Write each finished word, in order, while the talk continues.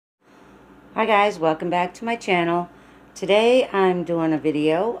Hi guys, welcome back to my channel. Today I'm doing a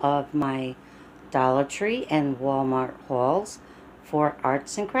video of my Dollar Tree and Walmart hauls for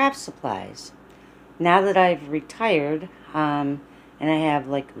arts and crafts supplies. Now that I've retired and I have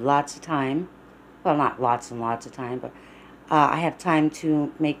like lots of time, well, not lots and lots of time, but I have time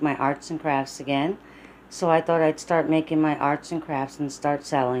to make my arts and crafts again. So I thought I'd start making my arts and crafts and start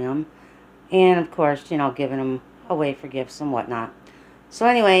selling them. And of course, you know, giving them away for gifts and whatnot. So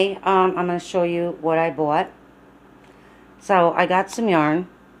anyway, I'm going to show you what I bought. So I got some yarn.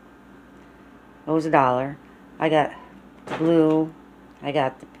 It was $1. I got blue. I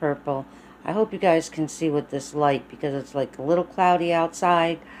got the purple. I hope you guys can see with this light because it's like a little cloudy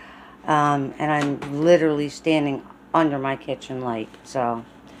outside. And I'm literally standing under my kitchen light. So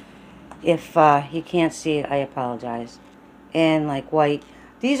if you can't see it, I apologize. And like white.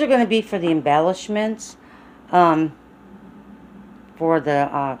 These are going to be for the embellishments. For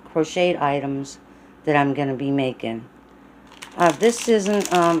the crocheted items that I'm going to be making. This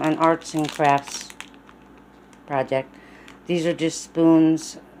isn't an arts and crafts project. These are just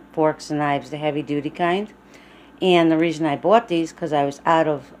spoons, forks, and knives, the heavy duty kind. And the reason I bought these because I was out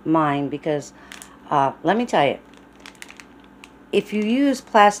of mine because let me tell you, if you use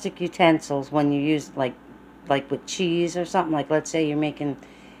plastic utensils when you use like with cheese or something, like let's say you're making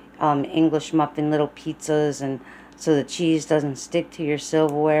English muffin little pizzas and so the cheese doesn't stick to your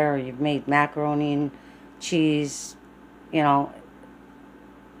silverware, or you've made macaroni and cheese, you know,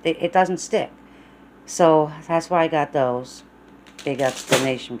 it doesn't stick. So that's why I got those. Big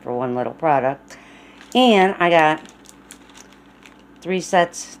explanation for one little product. And I got three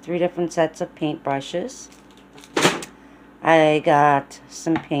different sets of paint brushes. I got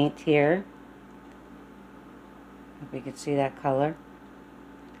some paint here. If you can see that color.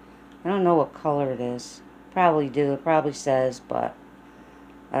 I don't know what color it is. Probably do. It probably says, but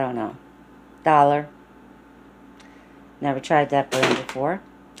I don't know. $1. Never tried that brand before.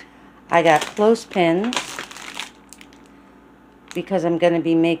 I got clothespins because I'm going to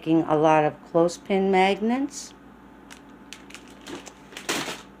be making a lot of clothespin magnets.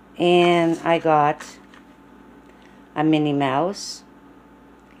 And I got a Minnie Mouse.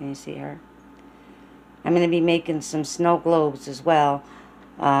 Can you see her? I'm going to be making some snow globes as well.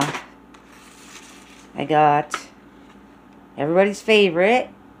 I got everybody's favorite,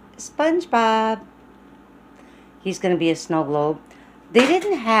 SpongeBob. He's going to be a snow globe. They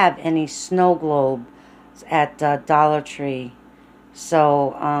didn't have any snow globes at Dollar Tree.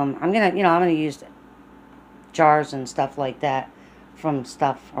 So, I'm going to use jars and stuff like that from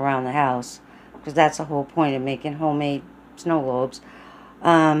stuff around the house. Because that's the whole point of making homemade snow globes.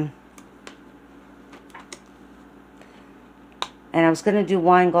 And I was going to do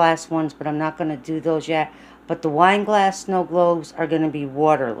wine glass ones, but I'm not going to do those yet. But the wine glass snow globes are going to be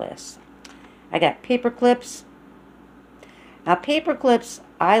waterless. I got paper clips. Now paper clips,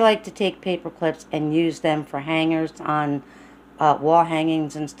 I like to take paper clips and use them for hangers on wall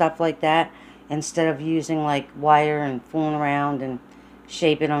hangings and stuff like that. Instead of using like wire and fooling around and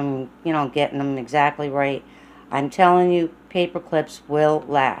shaping them, you know, getting them exactly right. I'm telling you, paper clips will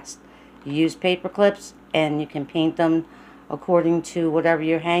last. You use paper clips and you can paint them according to whatever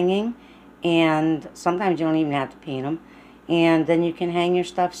you're hanging, and sometimes you don't even have to paint them, and then you can hang your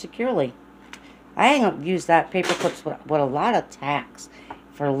stuff securely. I use that paper clips with a lot of tacks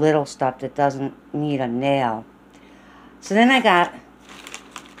for little stuff that doesn't need a nail. So then I got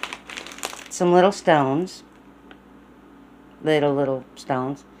some little stones, little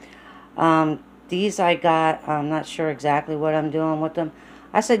stones. These I got, I'm not sure exactly what I'm doing with them.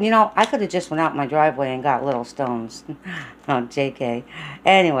 I said, you know, I could have just went out my driveway and got little stones. Oh, JK.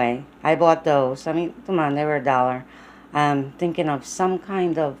 Anyway, I bought those. I mean, come on, they were $1. I'm thinking of some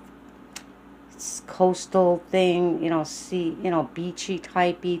kind of coastal thing, you know, beachy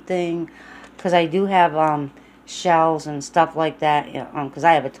typey thing. Because I do have shells and stuff like that. Because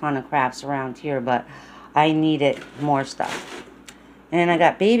I have a ton of crafts around here, but I needed more stuff. And I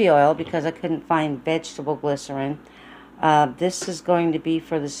got baby oil because I couldn't find vegetable glycerin. This is going to be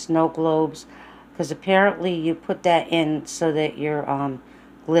for the snow globes because apparently you put that in so that your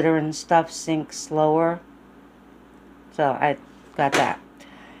glitter and stuff sinks slower. So I got that.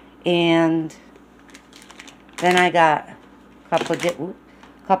 And then I got a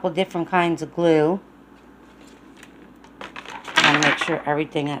couple different kinds of glue. I want to make sure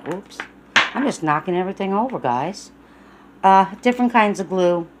everything, oops, I'm just knocking everything over, guys. Different kinds of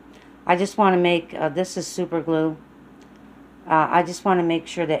glue. I just want to make, this is super glue. I just want to make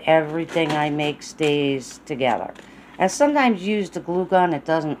sure that everything I make stays together. I sometimes use the glue gun. It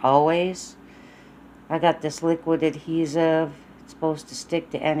doesn't always. I got this liquid adhesive. It's supposed to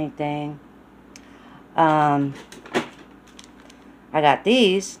stick to anything. I got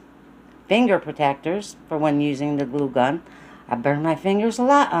these finger protectors for when using the glue gun. I burn my fingers a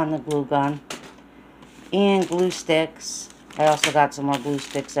lot on the glue gun. And glue sticks. I also got some more glue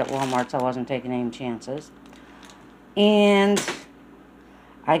sticks at Walmart, so I wasn't taking any chances. And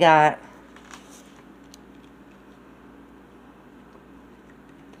I got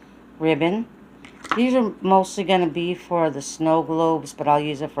ribbon. These are mostly going to be for the snow globes, but I'll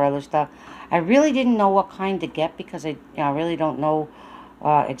use it for other stuff. I really didn't know what kind to get because I really don't know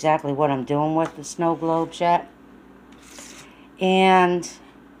exactly what I'm doing with the snow globes yet. And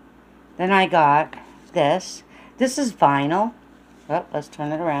then I got this. This is vinyl. Oh, let's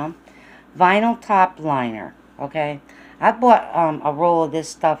turn it around. Vinyl top liner. Okay. I bought a roll of this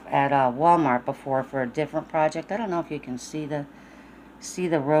stuff at Walmart before for a different project. I don't know if you can see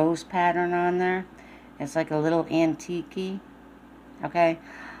the rose pattern on there. It's like a little antique-y. Okay.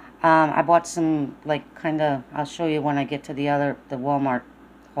 I bought some, like, kind of, I'll show you when I get to the Walmart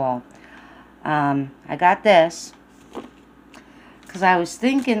haul. I got this because I was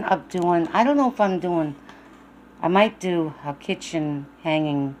thinking of doing, I don't know if I'm doing, I might do a kitchen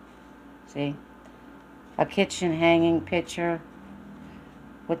hanging, see? A kitchen hanging picture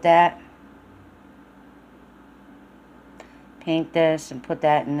with that. Paint this and put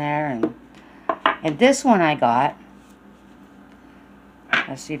that in there. And this one I got.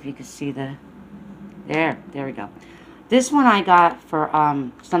 Let's see if you can see the, there we go. This one I got for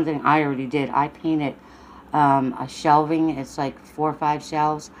something I already did. I painted a shelving. It's like 4 or 5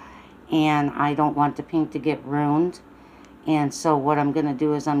 shelves. And I don't want the paint to get ruined. And so what I'm going to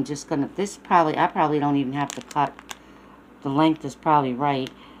do is I'm just going to, I probably don't even have to cut. The length is probably right.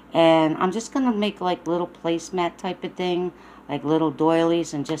 And I'm just going to make like little placemat type of thing. Like little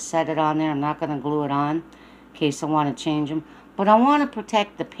doilies and just set it on there. I'm not going to glue it on in case I want to change them. But I want to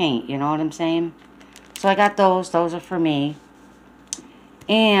protect the paint, you know what I'm saying? So I got those. Those are for me.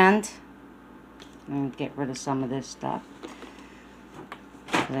 And I'm going to get rid of some of this stuff.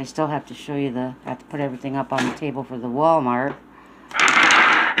 Because I still have to show you I have to put everything up on the table for the Walmart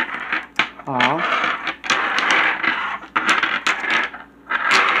haul.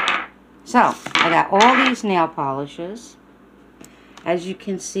 So, I got all these nail polishes. As you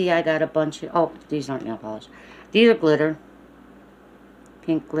can see, I got a bunch of, oh, these aren't nail polish. These are glitter.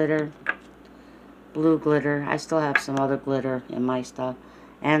 Pink glitter. Blue glitter. I still have some other glitter in my stuff.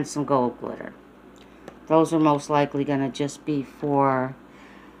 And some gold glitter. Those are most likely going to just be for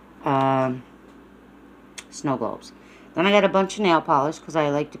snow globes. Then I got a bunch of nail polish because I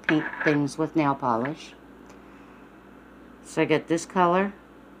like to paint things with nail polish. So I got this color.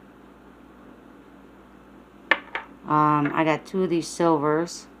 I got 2 of these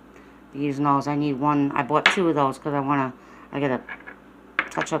silvers. Using those. I need one. I bought 2 of those because I gotta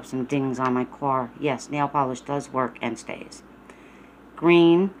touch up some dings on my car. Yes, nail polish does work and stays.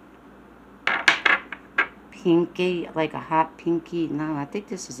 Green. Pinky, like a hot pinky. No, I think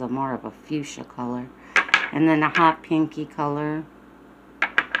this is more of a fuchsia color. And then a hot pinky color.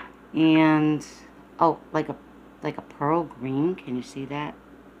 And, oh, like a pearl green. Can you see that?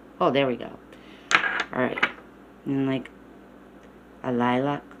 Oh, there we go. Alright. And like a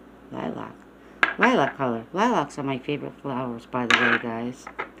lilac color. Lilacs are my favorite flowers, by the way, guys.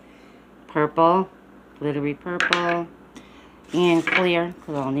 Purple, glittery purple, and clear,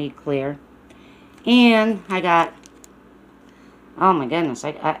 because I'll need clear. And I got, oh my goodness,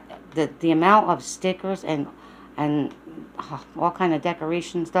 the amount of stickers and all kind of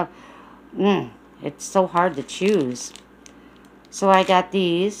decoration stuff. It's so hard to choose. So I got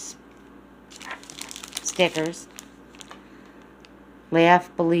these stickers.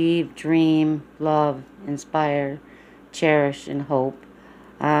 Laugh, believe, dream, love, inspire, cherish, and hope.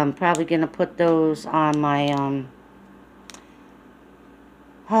 I'm probably going to put those on my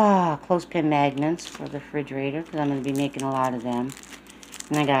clothespin magnets for the refrigerator because I'm going to be making a lot of them.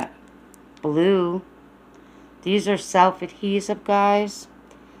 And I got blue. These are self-adhesive, guys.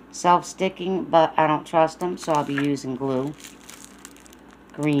 Self-sticking, but I don't trust them, so I'll be using glue.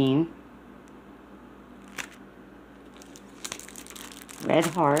 Green. Red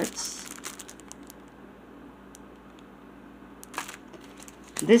hearts.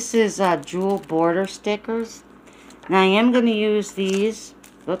 This is jewel border stickers. Now I am going to use these.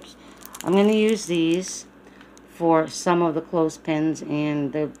 Oops. I'm going to use these for some of the clothespins,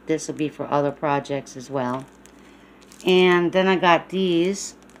 and this will be for other projects as well. And then I got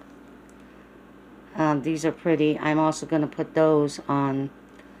these. These are pretty. I'm also going to put those on.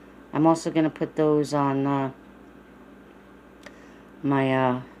 I'm also going to put those on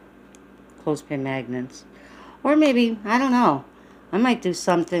my clothespin magnets, or maybe, I don't know. I might do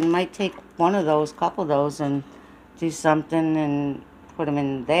something, might take one of those, couple of those, and do something and put them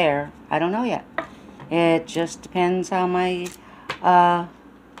in there. I don't know yet. It just depends how my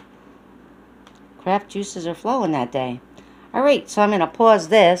craft juices are flowing that day. Alright, so I'm going to pause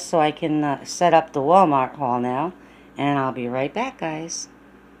this so I can set up the Walmart haul now. And I'll be right back, guys.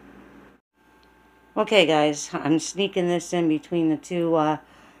 Okay, guys, I'm sneaking this in between the two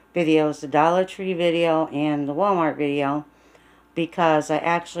videos, the Dollar Tree video and the Walmart video, because I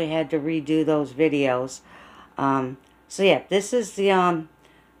actually had to redo those videos. So yeah, this is the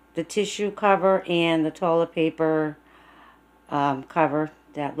tissue cover and the toilet paper cover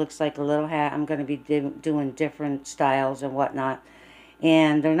that looks like a little hat. I'm going to be doing different styles and whatnot.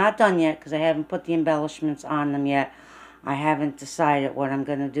 And they're not done yet because I haven't put the embellishments on them yet. I haven't decided what I'm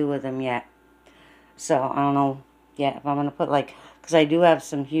going to do with them yet. So I don't know yet if I'm going to put like, because I do have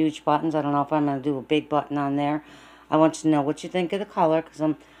some huge buttons. I don't know if I'm going to do a big button on there. I want you to know what you think of the color, because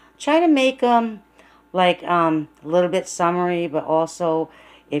I'm trying to make them like a little bit summery, but also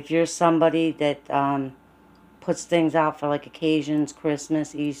if you're somebody that puts things out for like occasions,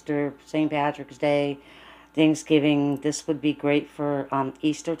 Christmas, Easter, St. Patrick's Day, Thanksgiving, this would be great for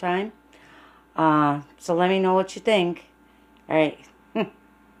Easter time. So let me know what you think. Alright.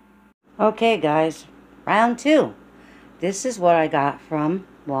 Okay, guys. Round 2. This is what I got from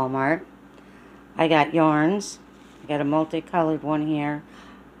Walmart. I got yarns. I got a multicolored one here.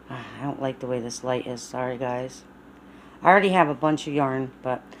 I don't like the way this light is. Sorry, guys. I already have a bunch of yarn,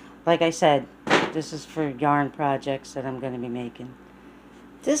 but like I said, this is for yarn projects that I'm going to be making.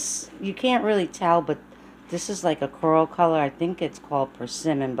 This, you can't really tell, but this is like a coral color. I think it's called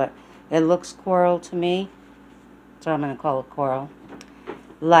persimmon, but it looks coral to me, so I'm going to call it coral.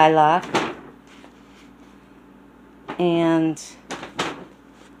 Lilac. And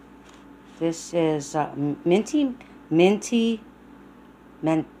this is mentholate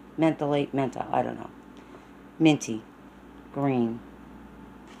menthol, I don't know. Minty green.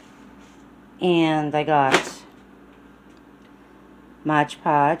 And I got Mod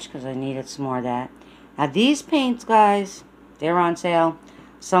Podge because I needed some more of that. Now these paints, guys, they're on sale.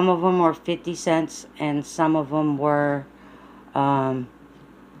 Some of them were 50 cents and some of them were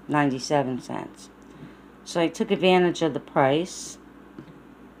 97 cents. So I took advantage of the price.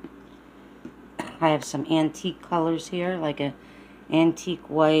 I have some antique colors here, like a antique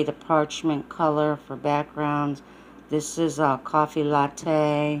white, a parchment color for backgrounds. This is a coffee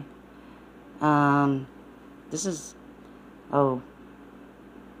latte. This is,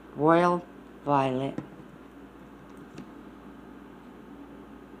 royal violet.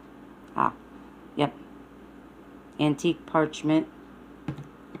 Yep. Antique parchment.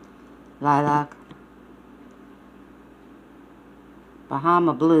 Lilac.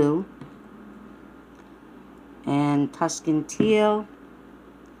 Bahama blue. And Tuscan teal.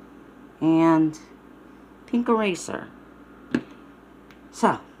 And pink eraser.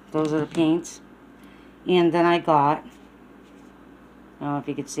 So, those are the paints. And then I got, I don't know if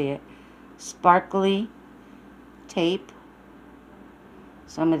you could see it, sparkly tape.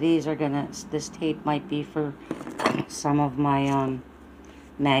 Some of these are gonna, this tape might be for some of my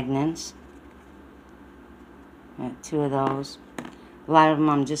magnets. Got 2 of those. A lot of them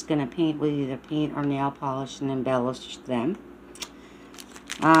I'm just gonna paint with either paint or nail polish and embellish them.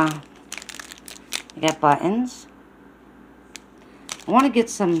 I got buttons. I want to get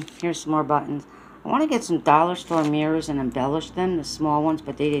some, here's some more buttons. I want to get some dollar store mirrors and embellish them, the small ones,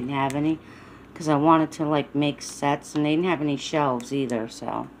 but they didn't have any. Because I wanted to like make sets, and they didn't have any shelves either,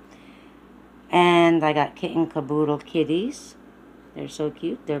 so. And I got Kitten Caboodle kitties. They're so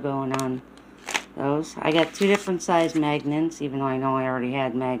cute. They're going on those. I got 2 different size magnets, even though I know I already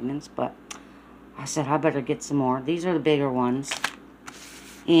had magnets, but I said I better get some more. These are the bigger ones.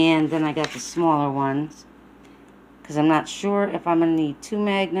 And then I got the smaller ones, because I'm not sure if I'm going to need 2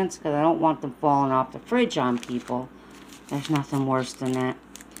 magnets, because I don't want them falling off the fridge on people. There's nothing worse than that.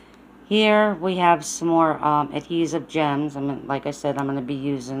 Here we have some more adhesive gems. Like I said, I'm going to be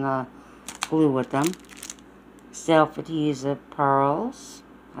using glue with them. Self-adhesive pearls.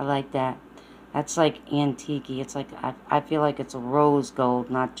 I like that. That's like antique-y. It's like, I feel like it's a rose gold,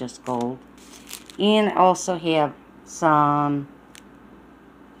 not just gold. And I also have some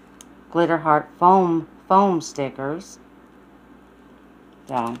glitter heart foam stickers.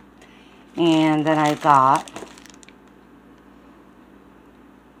 So, and then I got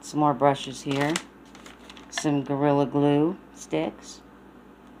some more brushes here. Some Gorilla Glue sticks.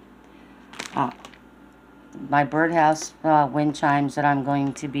 My birdhouse wind chimes that I'm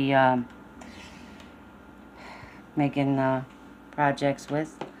going to be making projects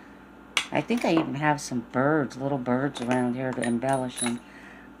with. I think I even have some birds, little birds around here to embellish them.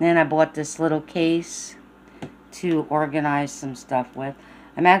 Then I bought this little case to organize some stuff with.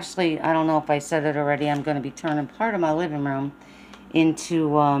 I'm actually, I don't know if I said it already, I'm going to be turning part of my living room into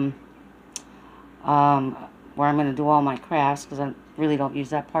where I'm going to do all my crafts, because I really don't use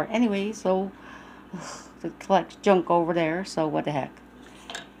that part anyway, so to collect junk over there, so what the heck.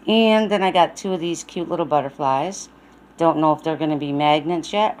 And then I got 2 of these cute little butterflies. Don't know if they're going to be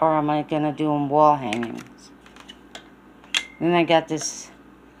magnets yet, or am I going to do them wall hangings. Then I got this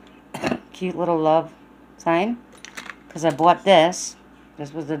cute little love sign, because I bought this.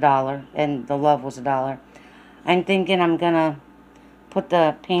 This was $1, and the love was $1. I'm thinking I'm going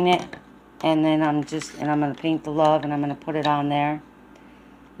to paint it, and then I'm going to paint the love, and I'm going to put it on there,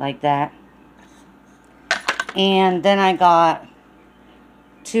 like that. And then I got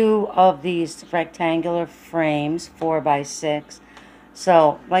 2 of these rectangular frames, 4x6.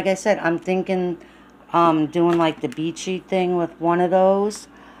 So, like I said, I'm thinking doing like the beachy thing with one of those.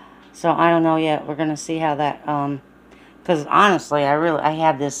 So, I don't know yet. We're going to see how that, because honestly, I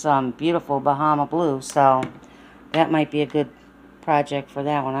have this beautiful Bahama blue, so that might be a good project for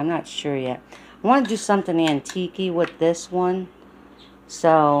that one. I'm not sure yet. I want to do something antique-y with this one.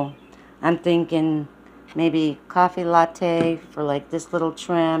 So, I'm thinking maybe coffee latte for like this little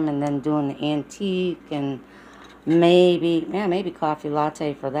trim, and then doing the antique, and maybe coffee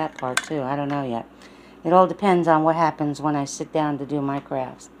latte for that part too. I don't know yet. It all depends on what happens when I sit down to do my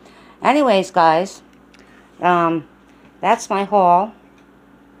crafts. Anyways, guys, that's my haul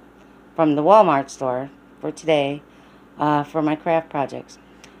from the Walmart store for today, for my craft projects.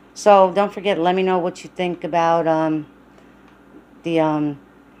 So don't forget, let me know what you think about the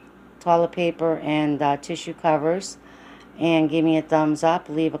toilet paper and tissue covers, and give me a thumbs up,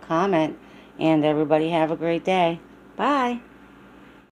 leave a comment, and everybody have a great day. Bye.